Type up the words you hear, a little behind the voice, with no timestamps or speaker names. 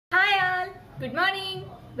Good morning,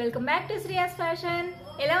 welcome back to Shreyas fashion.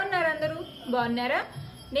 ఎలా ఉన్నారు అందరూ? బాగున్నారా?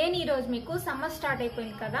 నేను ఈరోజు మీకు సమ్మర్ స్టార్ట్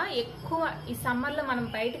అయిపోయింది కదా, ఎక్కువ ఈ సమ్మర్లో మనం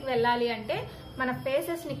బయటకు వెళ్ళాలి అంటే మన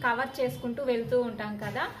ఫేసెస్ని కవర్ చేసుకుంటూ వెళ్తూ ఉంటాం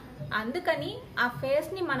కదా, అందుకని ఆ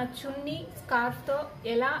ఫేస్ని మన చున్నీ స్కార్ఫ్తో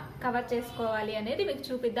ఎలా కవర్ చేసుకోవాలి అనేది మీకు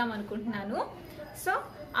చూపిద్దాం అనుకుంటున్నాను. సో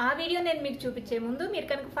ఆ వీడియో నేను మీకు చూపించే ముందు మీరు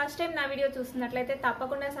కనుక ఫస్ట్ టైం నా వీడియో చూస్తున్నట్లయితే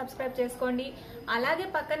తప్పకుండా సబ్స్క్రైబ్ చేసుకోండి. అలాగే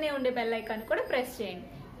పక్కనే ఉండే బెల్ ఐకాన్ కూడా ప్రెస్ చేయండి.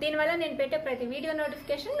 దీనివల్ల నేను పెట్టే ప్రతి వీడియో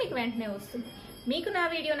నోటిఫికేషన్ మీకు వెంటనే వస్తుంది. మీకు నా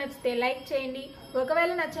వీడియో నచ్చితే లైక్ చేయండి.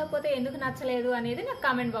 ఒకవేళ నచ్చకపోతే ఎందుకు నచ్చలేదు అనేది నాకు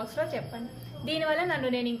కామెంట్ బాక్స్లో చెప్పండి. దీనివల్ల నన్ను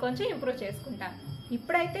నేను ఇంకొంచెం ఇంప్రూవ్ చేసుకుంటాను.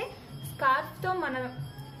 ఇప్పుడైతే స్కార్ఫ్తో మన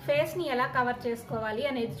ఫేస్ని ఎలా కవర్ చేసుకోవాలి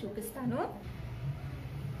అనేది చూపిస్తాను.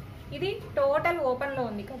 ఇది టోటల్ ఓపెన్లో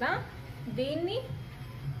ఉంది కదా, దీన్ని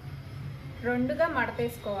రెండుగా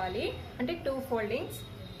మడతేసుకోవాలి, అంటే 2 ఫోల్డింగ్స్.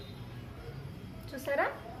 చూసారా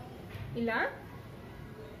ఇలా.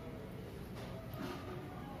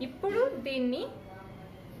 ఇప్పుడు దీన్ని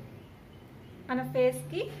మన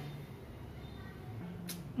ఫేస్కి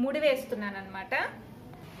ముడి వేస్తున్నాను అనమాట.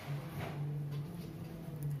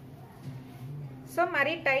 సో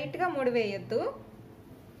మరీ టైట్గా ముడి వేయొద్దు.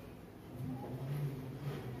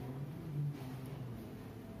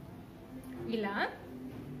 ఇలా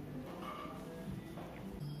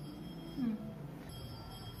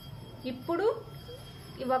ఇప్పుడు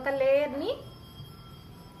ఒక లేయర్ని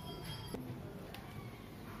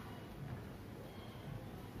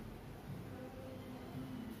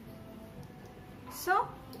సో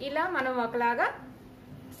ఇలా మనం ఒకలాగా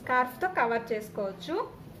స్కార్ఫ్తో కవర్ చేసుకోవచ్చు.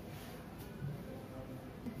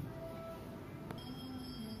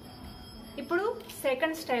 ఇప్పుడు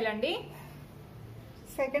సెకండ్ స్టైల్ అండి.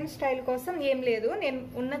 సెకండ్ స్టైల్ కోసం ఏం లేదు, నేను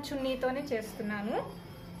ఉన్న చున్నీతోనే చేస్తున్నాను.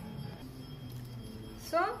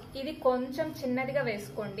 సో ఇది కొంచెం చిన్నదిగా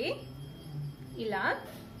వేసుకోండి ఇలా.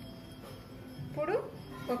 ఇప్పుడు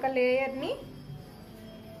ఒక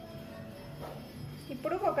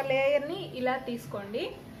లేయర్ని ఇలా తీసుకోండి.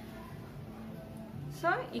 సో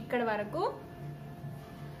ఇక్కడ వరకు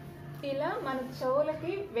ఇలా మన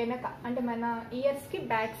చెవులకి వెనక, అంటే మన ఇయర్స్కి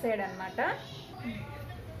బ్యాక్ సైడ్ అన్నమాట.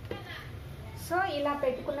 సో ఇలా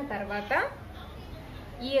పెట్టుకున్న తర్వాత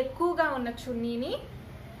ఈ ఎక్కువగా ఉన్న చున్నీని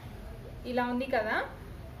ఇలా ఉంది కదా,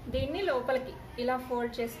 దీన్ని లోపలికి ఇలా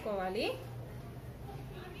ఫోల్డ్ చేసుకోవాలి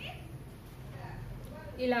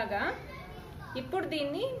ఇలాగా. ఇప్పుడు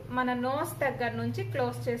దీన్ని మన నోస్ దగ్గర నుంచి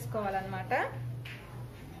క్లోజ్ చేసుకోవాలన్నమాట.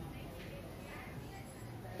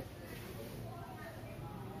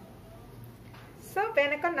 సో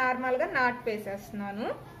వెనక నార్మల్గా నాట్ వేసేస్తున్నాను.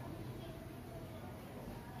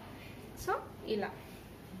 సో ఇలా.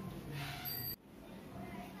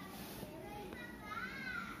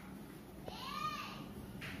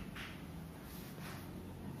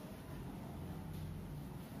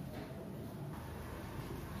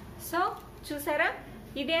 సో చూసారా,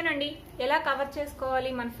 ఇదేనండి ఎలా కవర్ చేసుకోవాలి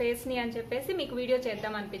మన ఫేస్ని అని చెప్పేసి మీకు వీడియో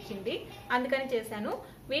చేద్దాం అనిపించింది, అందుకని చేశాను.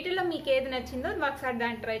 వీటిలో మీకు ఏది నచ్చిందో ఒకసారి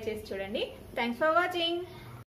దాన్ని ట్రై చేసి చూడండి. Thanks for watching.